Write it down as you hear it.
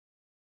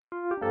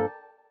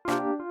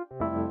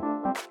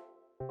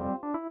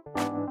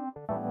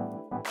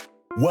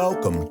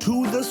Welcome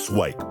to the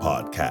Swike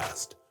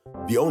Podcast,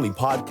 the only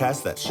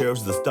podcast that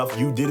shares the stuff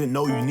you didn't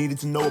know you needed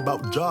to know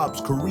about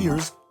jobs,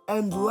 careers,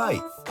 and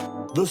life.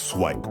 The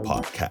Swike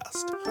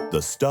Podcast,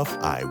 the stuff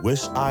I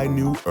wish I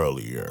knew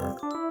earlier.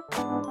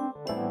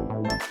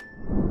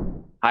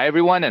 Hi,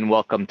 everyone, and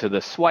welcome to the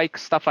Swike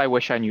Stuff I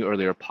Wish I Knew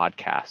Earlier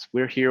podcast.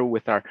 We're here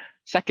with our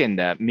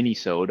second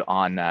mini-sode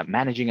on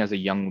managing as a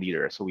young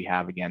leader. So we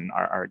have, again,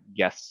 our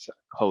guest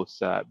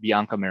hosts,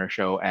 Bianca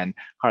Marichaux and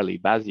Carly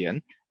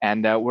Bazian.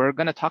 And we're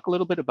going to talk a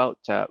little bit about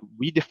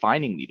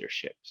redefining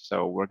leadership.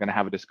 So we're going to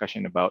have a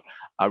discussion about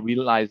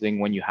realizing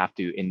when you have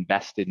to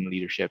invest in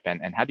leadership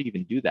and how do you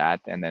even do that,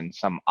 and then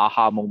some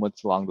aha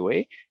moments along the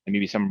way, and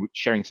maybe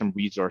sharing some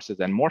resources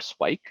and more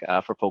Swike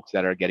for folks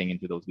that are getting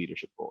into those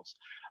leadership roles.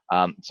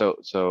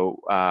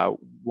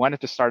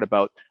 Wanted to start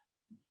about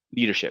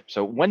leadership.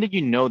 So when did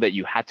you know that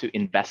you had to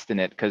invest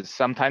in it? Because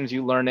sometimes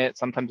you learn it,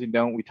 sometimes you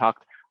don't. We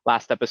talked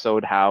last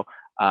episode how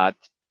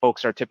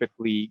folks are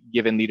typically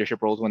given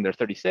leadership roles when they're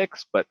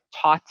 36, but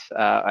taught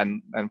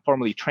and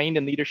formally trained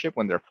in leadership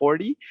when they're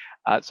 40.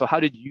 So how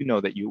did you know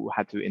that you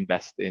had to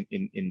invest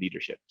in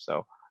leadership?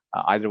 So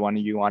either one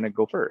of you want to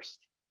go first?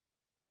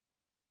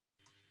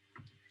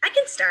 I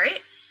can start.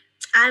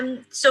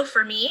 So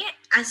for me,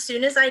 as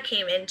soon as I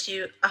came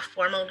into a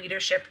formal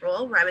leadership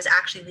role where I was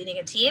actually leading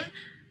a team,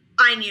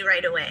 I knew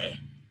right away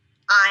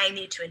I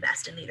need to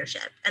invest in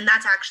leadership. And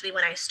that's actually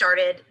when I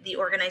started the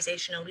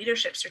organizational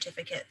leadership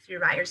certificate through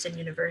Ryerson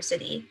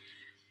University.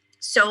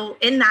 So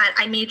in that,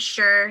 I made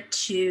sure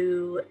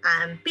to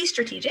be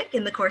strategic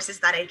in the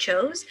courses that I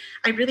chose.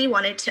 I really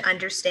wanted to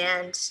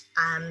understand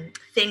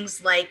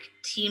things like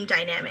team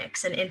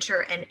dynamics and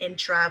inter and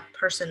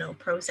intrapersonal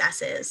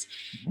processes,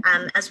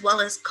 as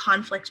well as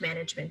conflict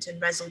management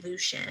and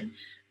resolution,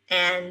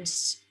 and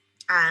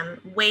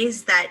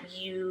ways that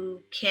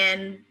you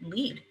can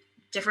lead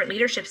different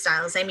leadership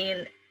styles. I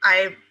mean,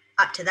 I,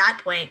 up to that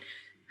point,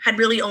 had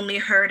really only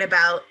heard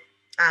about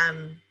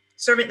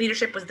servant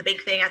leadership was the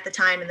big thing at the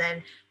time. And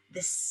then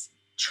this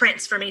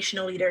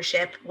transformational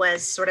leadership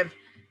was sort of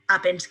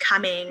up and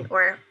coming,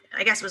 or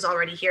I guess was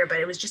already here, but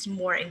it was just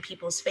more in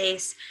people's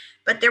face.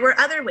 But there were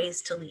other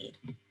ways to lead.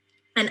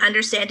 And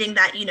understanding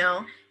that, you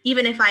know,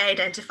 even if I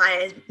identify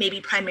as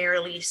maybe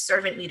primarily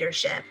servant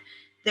leadership,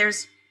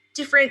 there's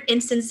different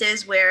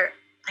instances where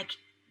I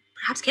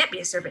perhaps can't be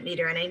a servant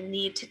leader, and I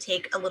need to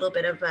take a little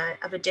bit of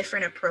a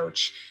different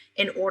approach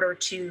in order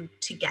to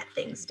get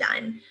things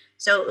done.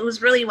 So it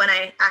was really when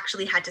I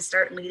actually had to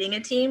start leading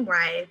a team where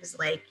I was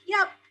like,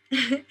 yep,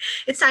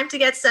 it's time to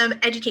get some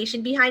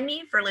education behind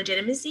me for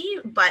legitimacy,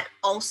 but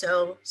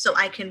also so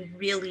I can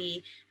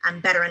really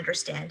better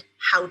understand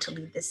how to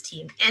lead this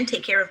team and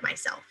take care of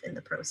myself in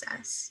the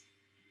process.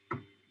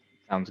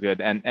 Sounds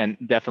good. And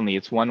definitely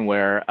it's one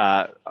where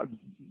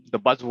the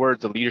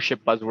buzzwords, the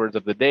leadership buzzwords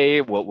of the day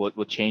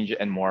will change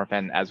and morph.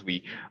 And as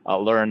we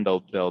learn,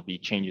 there'll be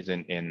changes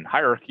in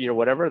hierarchy or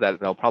whatever, that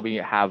they'll probably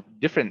have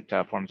different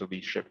forms of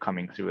leadership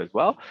coming through as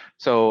well.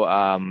 So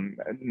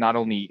not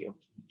only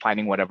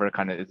finding whatever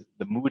kind of is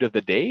the mood of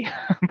the day,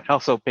 but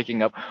also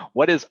picking up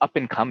what is up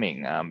and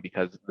coming,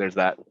 because there's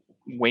that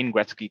Wayne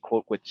Gretzky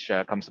quote, which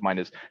comes to mind,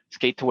 is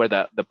skate to where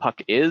the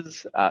puck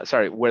is,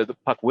 where the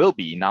puck will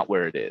be, not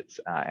where it is.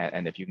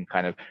 And if you can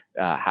kind of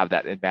have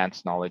that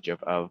advanced knowledge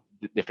of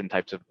different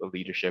types of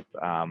leadership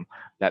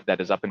that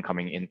is up and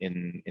coming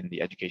in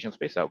the educational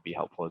space, that would be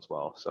helpful as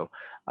well. So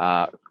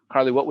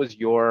Carly, what was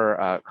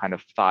your kind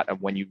of thought of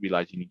when you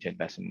realized you need to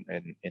invest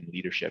in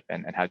leadership,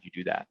 and how did you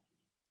do that?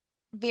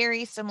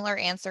 Very similar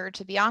answer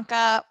to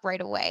Bianca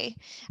right away.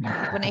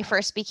 When I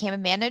first became a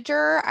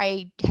manager,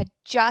 I had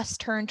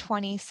just turned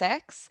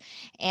 26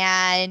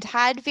 and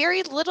had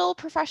very little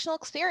professional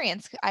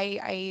experience.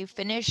 I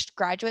finished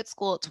graduate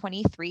school at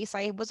 23, so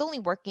I was only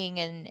working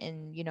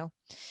in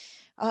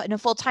a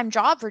full-time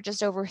job for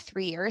just over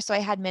 3 years. So I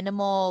had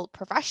minimal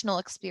professional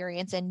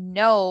experience and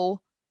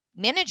no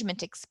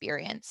management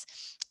experience.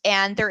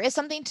 And there is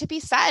something to be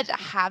said.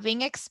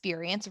 Having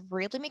experience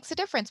really makes a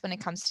difference when it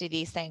comes to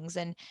these things.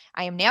 And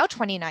I am now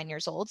 29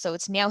 years old. So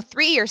it's now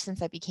 3 years since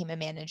I became a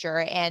manager.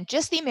 And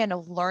just the amount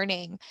of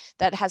learning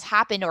that has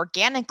happened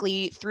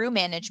organically through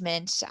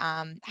management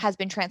has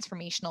been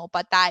transformational.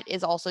 But that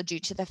is also due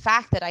to the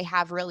fact that I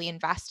have really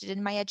invested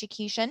in my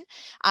education.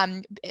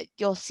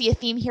 You'll see a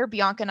theme here.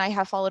 Bianca and I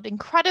have followed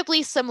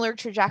incredibly similar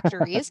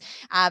trajectories.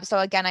 So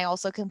again, I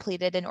also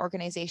completed an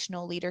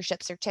organizational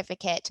leadership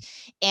certificate,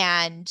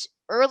 and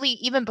early,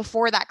 even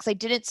before that, because I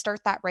didn't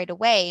start that right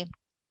away.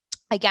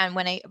 Again,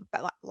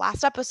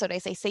 last episode, I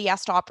say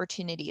yes to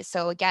opportunities.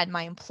 So again,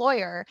 my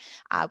employer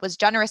was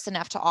generous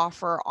enough to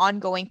offer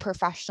ongoing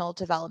professional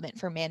development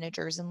for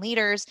managers and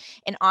leaders.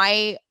 And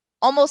I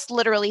almost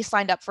literally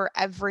signed up for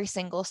every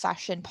single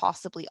session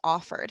possibly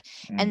offered.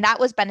 And that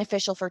was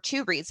beneficial for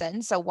two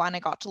reasons. So one, I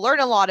got to learn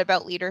a lot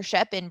about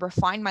leadership and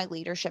refine my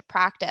leadership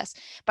practice.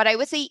 But I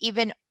would say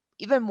even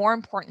more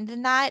important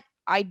than that,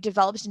 I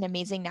developed an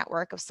amazing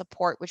network of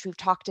support, which we've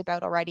talked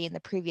about already in the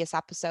previous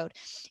episode,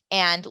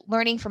 and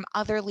learning from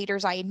other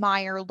leaders I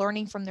admire,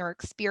 learning from their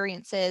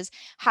experiences,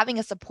 having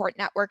a support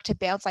network to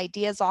bounce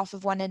ideas off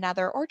of one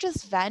another or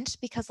just vent,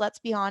 because let's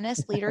be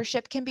honest,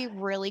 leadership can be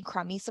really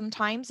crummy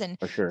sometimes, and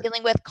For sure.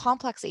 dealing with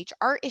complex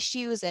HR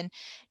issues and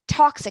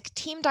toxic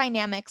team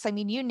dynamics. I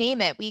mean, you name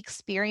it, we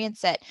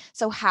experience it.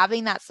 So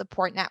having that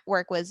support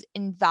network was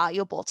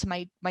invaluable to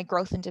my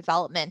growth and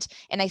development.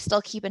 And I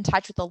still keep in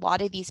touch with a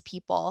lot of these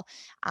people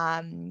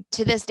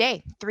to this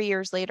day, 3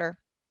 years later.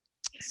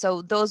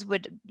 So those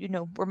would,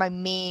 were my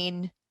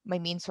main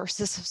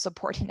sources of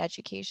support in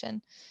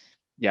education.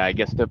 Yeah, I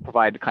guess to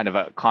provide kind of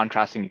a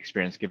contrasting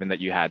experience, given that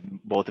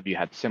both of you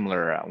had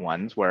similar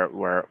ones,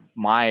 where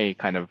my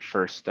kind of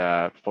first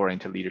foray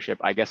into leadership,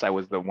 I guess I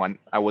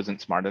wasn't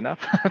smart enough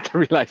to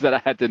realize that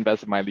I had to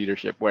invest in my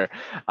leadership. Where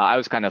I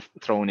was kind of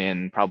thrown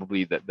in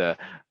probably the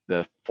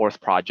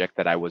fourth project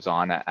that I was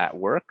on at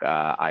work.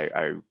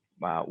 I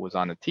was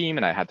on a team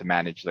and I had to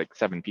manage like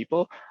 7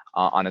 people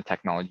on a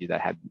technology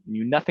that I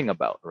knew nothing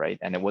about, right?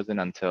 And it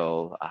wasn't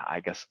until I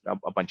guess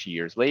a bunch of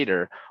years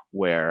later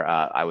where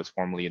I was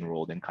formally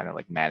enrolled in kind of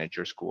like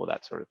manager school,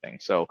 that sort of thing.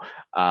 So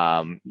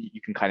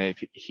you can kind of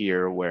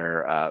hear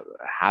where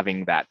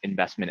having that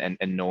investment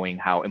and knowing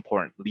how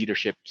important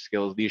leadership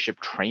skills,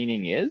 leadership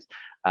training is,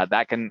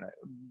 that can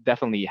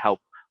definitely help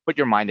put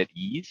your mind at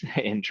ease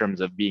in terms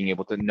of being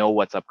able to know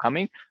what's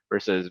upcoming.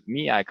 Versus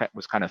me, I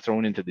was kind of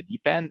thrown into the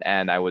deep end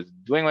and I was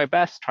doing my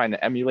best trying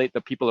to emulate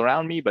the people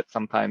around me, but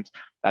sometimes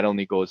that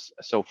only goes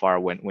so far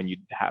when you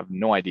have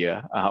no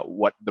idea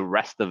what the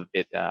rest of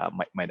it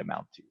might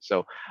amount to.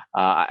 So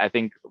I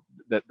think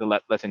that the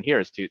lesson here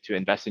is to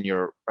invest in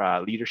your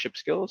leadership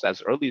skills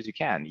as early as you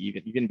can,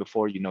 even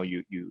before you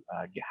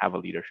have a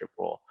leadership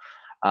role.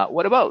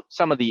 What about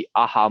some of the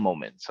aha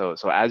moments?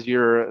 So as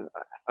you're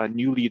a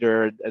new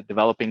leader,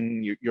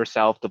 developing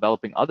yourself,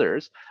 developing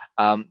others,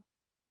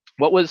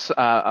 what was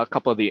a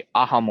couple of the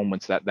aha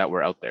moments that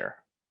were out there?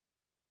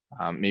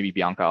 Maybe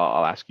Bianca,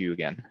 I'll ask you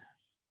again.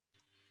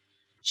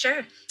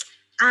 Sure.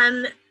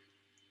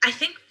 I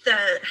think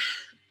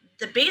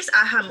the biggest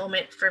aha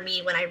moment for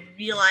me when I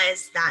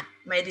realized that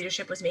my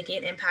leadership was making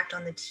an impact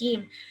on the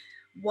team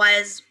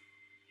was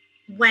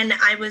when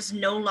I was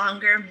no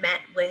longer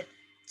met with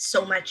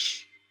so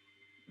much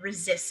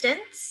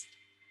resistance,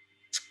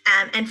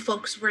 and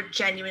folks were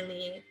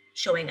genuinely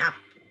showing up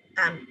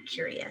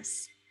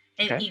curious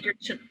and eager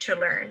to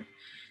learn.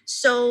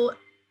 So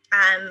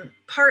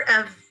part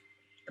of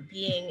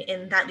being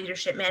in that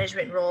leadership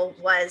management role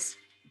was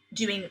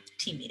doing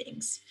team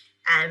meetings.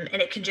 And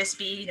it can just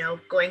be,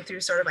 going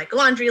through sort of like a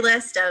laundry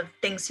list of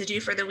things to do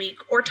for the week,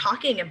 or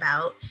talking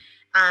about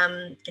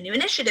new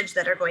initiatives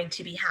that are going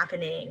to be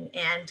happening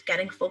and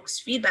getting folks'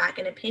 feedback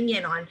and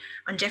opinion on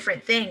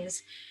different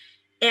things.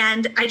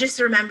 And I just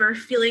remember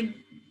feeling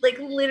like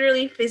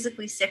literally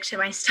physically sick to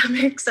my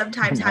stomach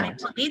sometimes having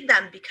to lead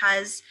them,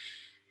 because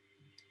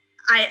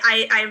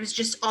I was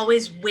just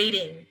always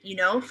waiting,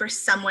 for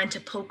someone to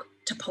poke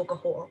a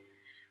hole.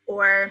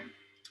 Or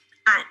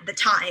at the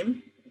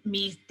time,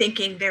 me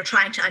thinking they're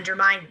trying to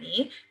undermine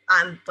me,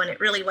 when it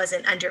really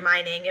wasn't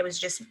undermining. It was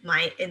just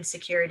my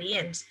insecurity,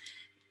 and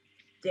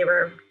they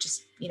were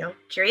just,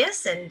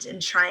 curious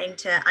and trying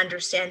to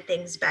understand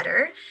things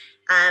better.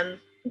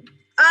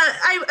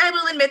 I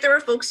will admit there were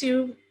folks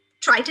who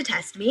tried to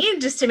test me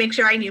just to make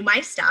sure I knew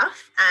my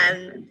stuff.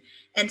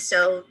 And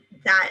so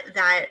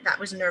that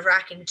was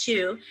nerve-wracking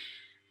too.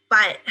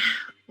 But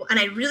when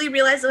I really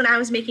realized when I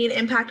was making an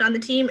impact on the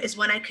team is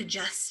when I could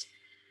just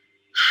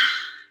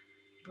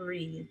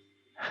breathe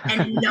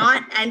and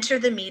not enter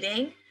the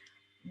meeting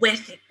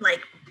with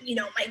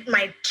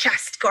my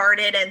chest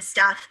guarded and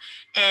stuff,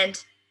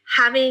 and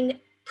having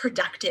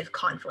productive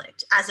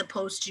conflict as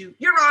opposed to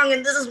you're wrong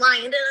and this is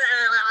why,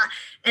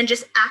 and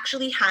just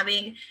actually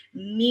having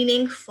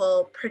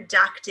meaningful,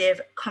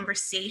 productive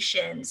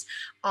conversations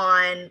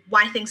on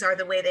why things are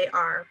the way they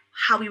are,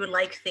 how we would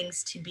like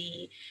things to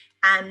be,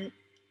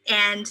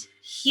 and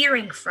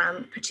hearing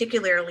from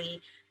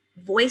particularly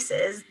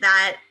voices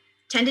that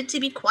tended to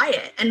be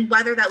quiet, and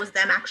whether that was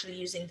them actually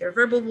using their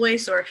verbal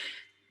voice or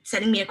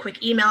sending me a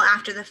quick email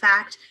after the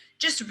fact,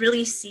 just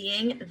really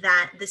seeing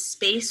that the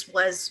space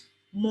was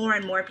more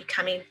and more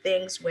becoming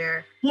things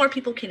where more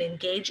people can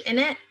engage in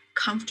it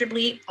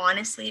comfortably,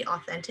 honestly,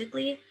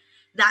 authentically.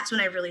 That's when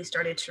I really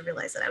started to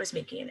realize that I was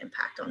making an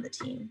impact on the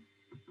team.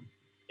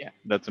 Yeah,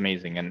 that's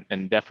amazing.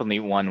 And definitely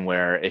one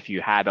where if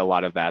you had a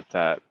lot of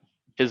that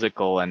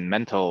physical and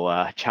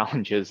mental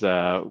challenges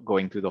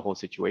going through the whole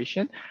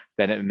situation,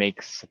 then it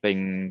makes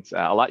things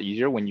a lot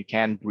easier when you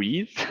can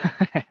breathe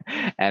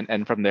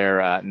and from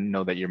there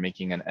know that you're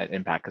making an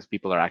impact, because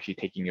people are actually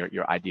taking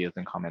your ideas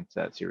and comments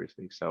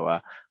seriously. So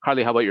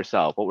Carly, how about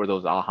yourself? What were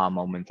those aha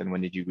moments, and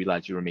when did you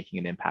realize you were making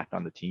an impact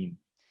on the team?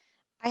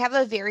 I have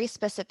a very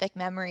specific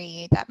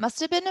memory that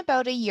must have been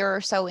about a year or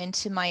so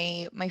into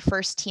my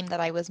first team that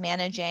I was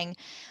managing.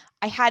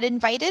 I had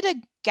invited a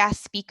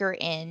guest speaker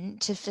in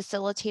to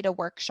facilitate a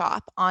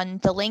workshop on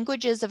the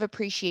languages of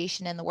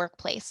appreciation in the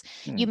workplace.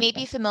 You may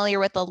be familiar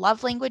with the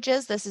love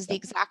languages. This is the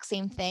exact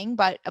same thing,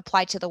 but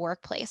applied to the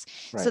workplace.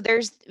 Right. So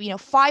there's,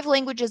 5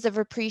 languages of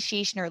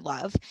appreciation or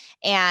love,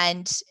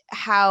 and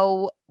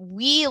how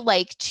we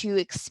like to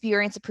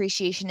experience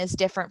appreciation is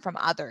different from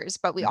others,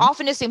 but we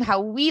often assume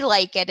how we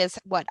like it is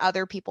what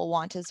other people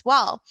want as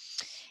well.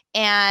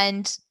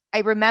 And I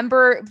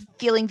remember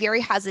feeling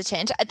very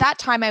hesitant. At that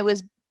time, I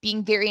was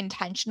being very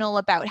intentional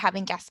about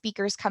having guest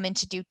speakers come in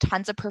to do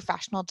tons of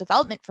professional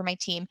development for my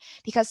team,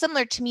 because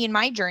similar to me in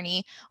my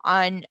journey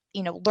on,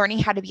 learning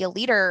how to be a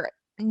leader,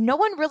 no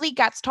one really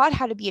gets taught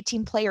how to be a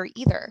team player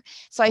either.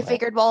 So I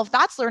figured, well, if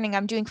that's learning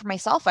I'm doing for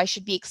myself, I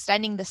should be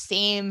extending the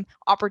same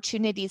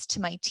opportunities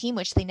to my team,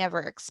 which they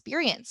never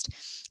experienced.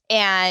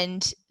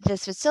 And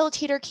this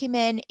facilitator came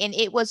in, and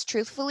it was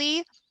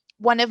truthfully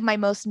one of my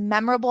most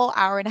memorable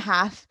hour and a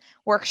half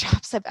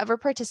workshops I've ever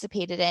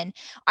participated in.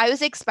 I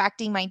was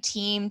expecting my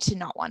team to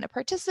not want to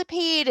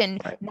participate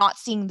and not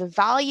seeing the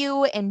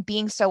value and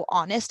being so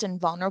honest and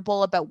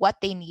vulnerable about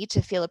what they need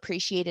to feel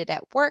appreciated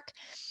at work.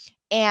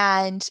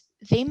 And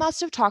they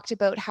must have talked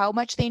about how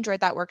much they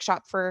enjoyed that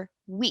workshop for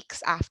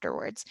weeks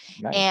afterwards.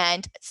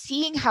 And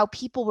seeing how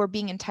people were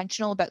being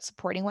intentional about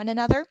supporting one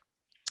another.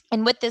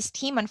 And with this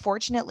team,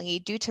 unfortunately,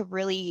 due to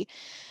really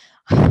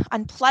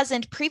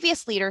unpleasant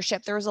previous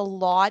leadership, there was a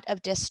lot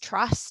of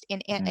distrust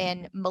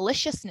and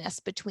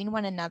maliciousness between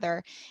one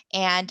another,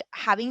 and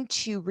having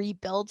to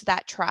rebuild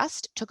that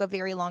trust took a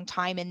very long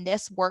time. And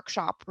this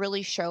workshop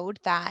really showed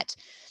that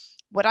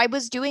what I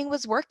was doing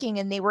was working,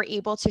 and they were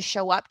able to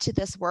show up to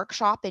this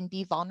workshop and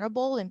be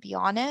vulnerable and be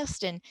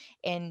honest and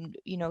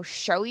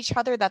show each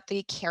other that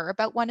they care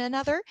about one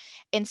another.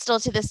 And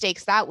still to this day,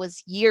 because that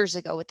was years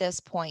ago at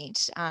this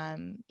point,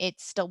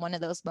 it's still one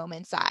of those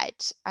moments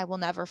that I will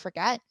never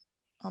forget.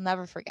 I'll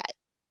never forget.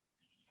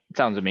 It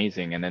sounds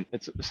amazing, and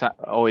it's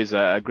always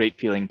a great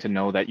feeling to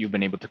know that you've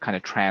been able to kind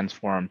of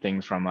transform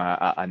things from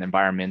an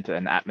environment,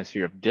 an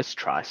atmosphere of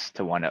distrust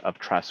to one of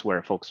trust,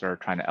 where folks are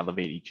trying to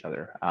elevate each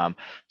other.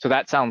 So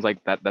that sounds like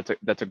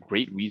that's a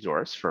great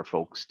resource for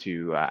folks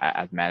to,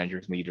 as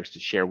managers, leaders, to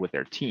share with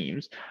their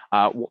teams.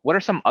 What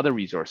are some other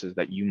resources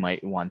that you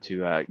might want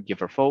to give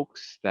for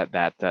folks that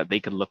they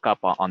could look up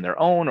on their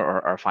own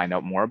or find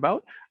out more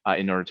about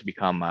in order to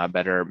become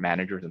better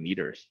managers and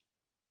leaders?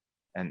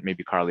 And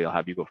maybe Carly, I'll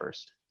have you go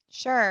first.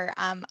 Sure.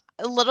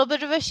 A little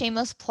bit of a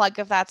shameless plug,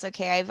 if that's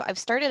okay. I've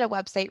started a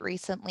website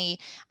recently.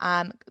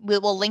 We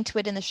will link to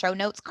it in the show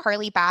notes,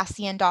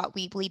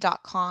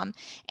 carlybassian.weebly.com.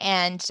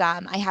 And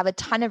I have a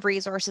ton of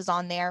resources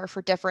on there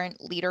for different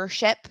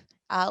leadership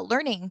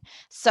learning.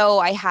 So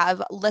I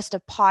have a list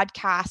of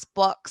podcasts,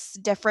 books,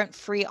 different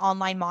free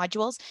online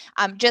modules.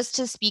 Just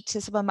to speak to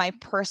some of my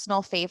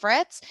personal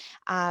favorites,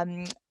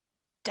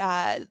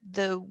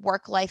 the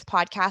Work Life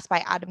podcast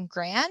by Adam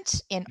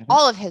Grant, and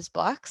all of his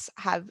books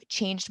have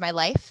changed my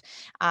life.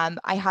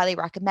 I highly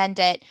recommend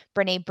it.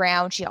 Brene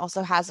Brown, she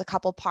also has a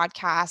couple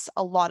podcasts,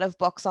 a lot of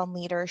books on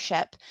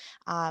leadership.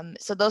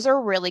 So those are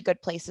really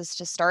good places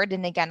to start.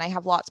 And again, I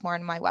have lots more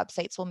on my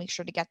website, so we'll make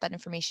sure to get that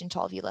information to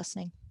all of you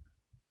listening.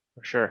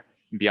 For sure.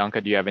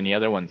 Bianca, do you have any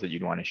other ones that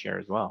you'd want to share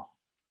as well?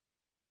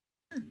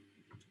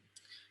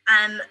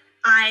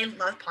 I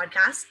love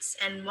podcasts,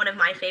 and one of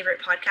my favorite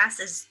podcasts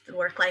is the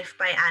Work Life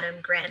by Adam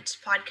Grant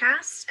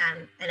podcast.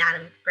 And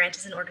Adam Grant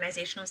is an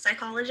organizational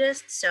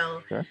psychologist,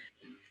 so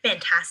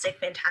fantastic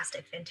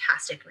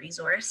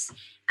resource.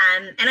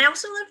 And I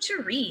also love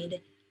to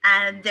read.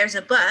 And there's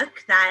a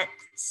book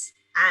that's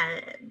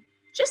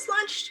just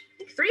launched, I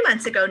think 3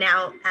 months ago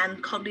now,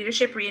 called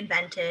Leadership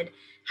Reinvented: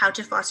 How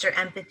to Foster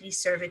Empathy,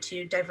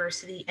 Servitude,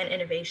 Diversity, and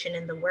Innovation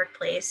in the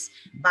Workplace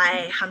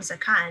by Hamza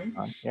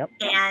Khan.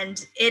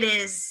 And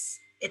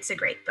it's a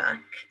great book.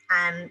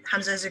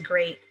 Hamza is a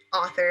great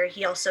author.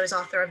 He also is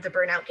author of The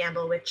Burnout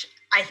Gamble, which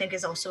I think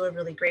is also a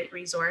really great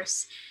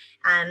resource.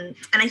 And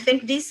I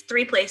think these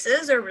 3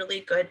 places are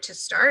really good to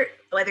start,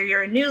 whether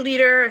you're a new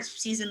leader, a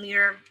seasoned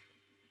leader,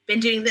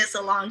 been doing this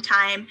a long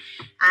time,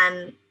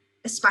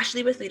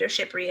 especially with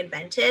Leadership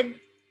Reinvented.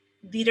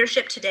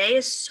 Leadership today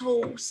is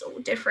so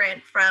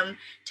different from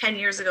 10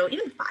 years ago,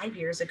 even 5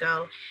 years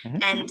ago.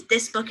 And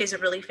this book is a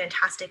really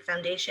fantastic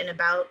foundation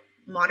about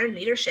modern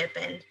leadership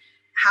and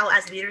how,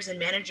 as leaders and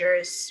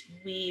managers,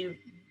 we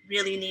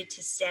really need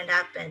to stand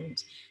up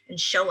and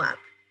show up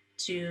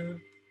to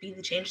be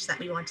the changes that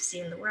we want to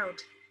see in the world.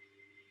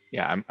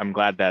 Yeah, I'm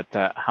glad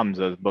that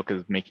Hamza's book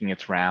is making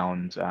its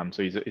rounds.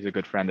 So he's a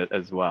good friend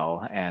as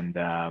well. And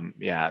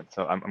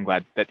so I'm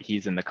glad that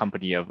he's in the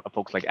company of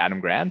folks like Adam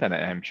Grant, and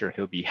I'm sure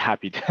he'll be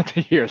happy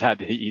to hear that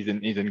he's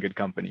in good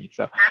company.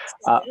 So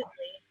absolutely.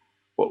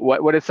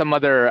 What is some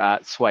other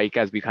Swike,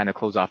 as we kind of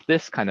close off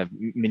this kind of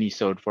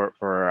mini-sode for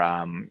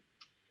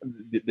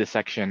this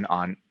section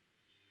on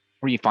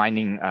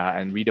refining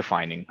and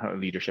redefining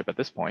leadership at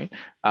this point?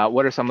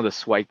 What are some of the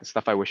Swike, the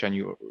stuff I wish I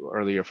knew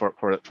earlier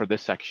for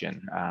this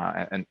section?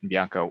 And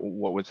Bianca,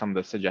 what would some of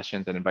the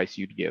suggestions and advice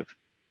you'd give?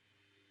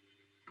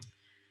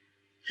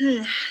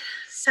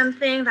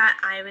 something that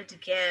I would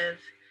give,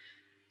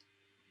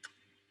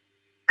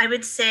 I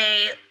would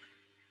say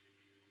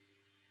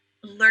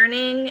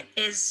learning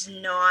is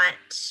not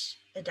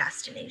a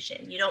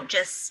destination. You don't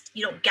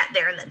get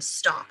there and then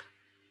stop.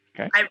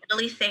 Okay. I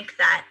really think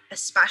that,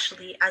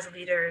 especially as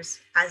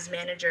leaders, as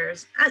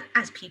managers,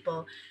 as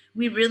people,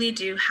 we really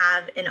do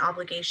have an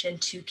obligation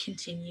to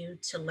continue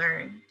to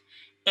learn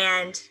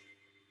and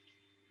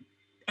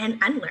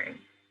unlearn,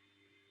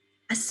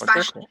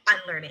 especially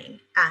unlearning.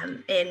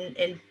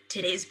 In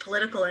today's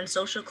political and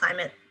social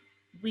climate,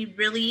 we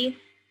really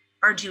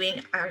are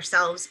doing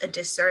ourselves a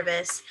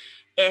disservice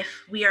if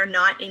we are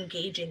not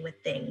engaging with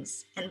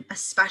things, and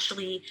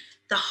especially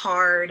the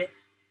hard,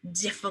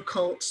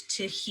 difficult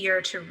to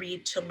hear, to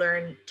read, to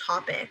learn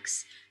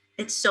topics.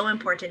 It's so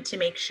important to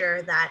make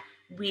sure that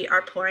we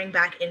are pouring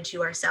back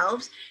into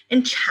ourselves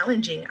and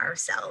challenging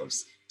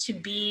ourselves to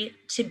be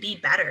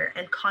better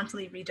and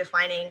constantly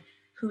redefining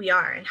who we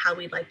are and how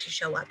we'd like to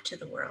show up to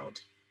the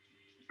world.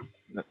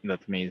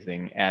 That's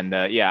amazing. And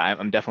yeah,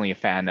 I'm definitely a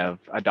fan of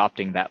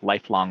adopting that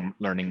lifelong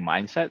learning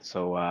mindset.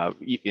 So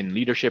in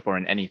leadership or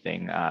in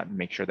anything,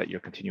 make sure that you're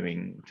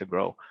continuing to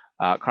grow.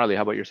 Carly,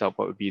 how about yourself?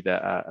 What would be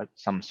the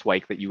some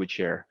SWIKE that you would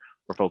share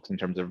for folks in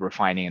terms of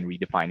refining and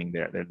redefining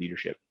their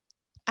leadership?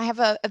 I have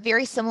a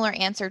very similar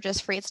answer,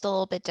 just phrased a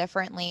little bit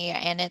differently,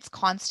 and it's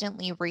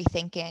constantly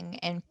rethinking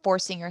and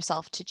forcing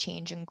yourself to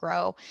change and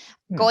grow.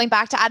 Going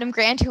back to Adam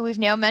Grant, who we've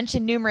now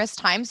mentioned numerous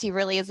times, he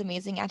really is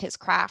amazing at his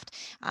craft.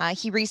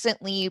 He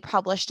recently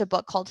published a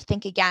book called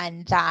Think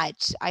Again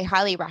that I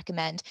highly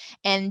recommend.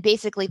 And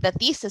basically the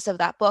thesis of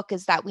that book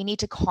is that we need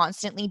to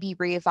constantly be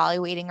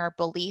reevaluating our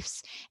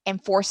beliefs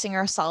and forcing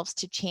ourselves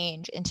to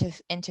change and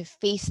to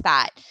face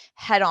that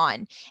head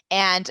on.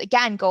 And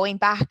again, going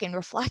back and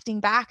reflecting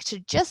back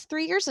to just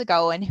 3 years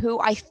ago and who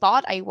I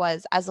thought I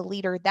was as a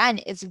leader then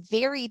is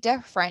very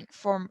different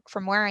from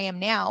where I am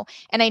now.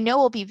 And I know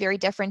will be very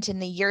different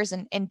in the years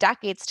and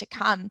decades to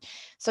come.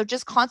 So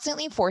just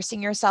constantly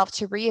forcing yourself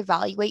to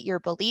reevaluate your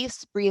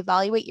beliefs,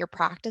 reevaluate your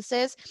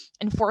practices,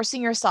 and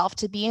forcing yourself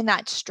to be in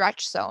that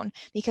stretch zone.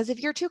 Because if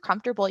you're too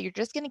comfortable, you're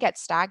just going to get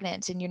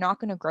stagnant and you're not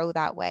going to grow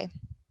that way.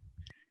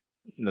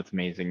 That's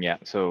amazing. Yeah.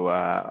 So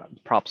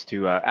props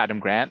to Adam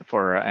Grant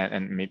for,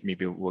 and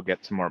maybe we'll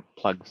get some more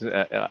plugs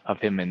of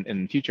him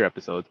in future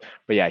episodes.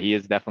 But yeah, he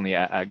is definitely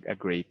a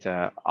great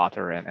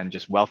author and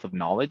just wealth of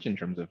knowledge in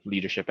terms of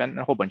leadership and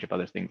a whole bunch of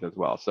other things as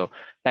well. So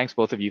thanks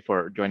both of you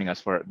for joining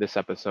us for this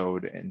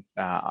episode and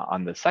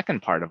on the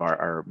second part of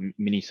our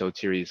mini-sode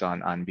series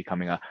on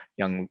becoming a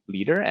young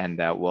leader. And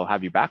we'll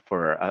have you back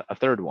for a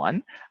third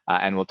one.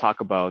 And we'll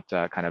talk about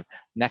kind of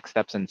next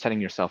steps and setting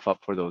yourself up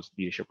for those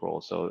leadership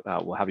roles. So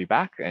we'll have you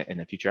back in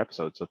a future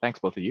episode. So thanks,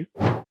 both of you.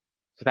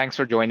 So thanks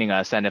for joining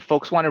us. And if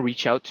folks want to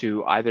reach out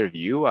to either of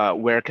you,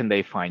 where can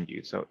they find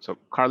you? So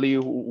Carly,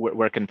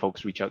 where can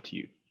folks reach out to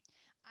you?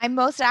 I'm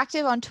most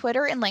active on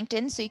Twitter and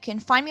LinkedIn, so you can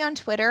find me on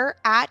Twitter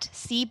at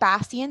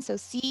CBasian, so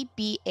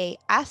CBASIAN,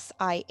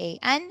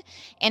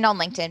 and on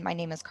LinkedIn, my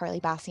name is Carly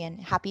Basian.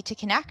 Happy to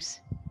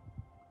connect.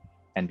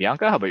 And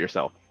Bianca, how about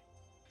yourself?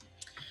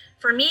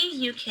 For me,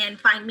 you can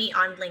find me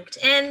on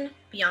LinkedIn,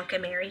 Bianca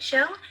Mary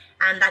Show,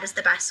 and that is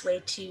the best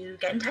way to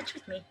get in touch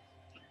with me.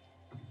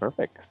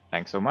 Perfect.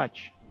 Thanks so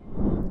much.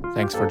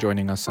 Thanks for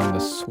joining us on the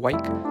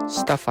SWIKE,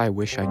 Stuff I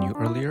Wish I Knew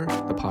Earlier,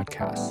 the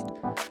podcast.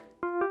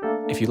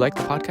 If you like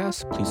the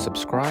podcast, please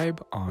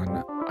subscribe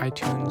on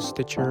iTunes,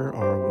 Stitcher,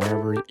 or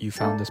wherever you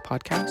found this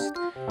podcast.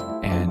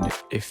 And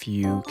if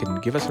you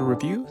can give us a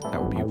review,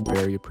 that would be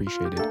very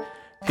appreciated.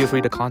 Feel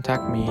free to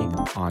contact me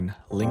on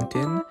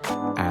LinkedIn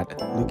at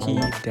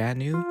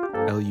Lukidanu,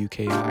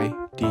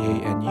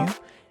 LUKIDANU,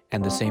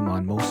 and the same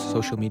on most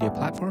social media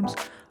platforms.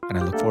 And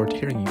I look forward to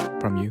hearing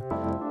from you.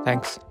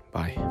 Thanks.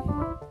 Bye.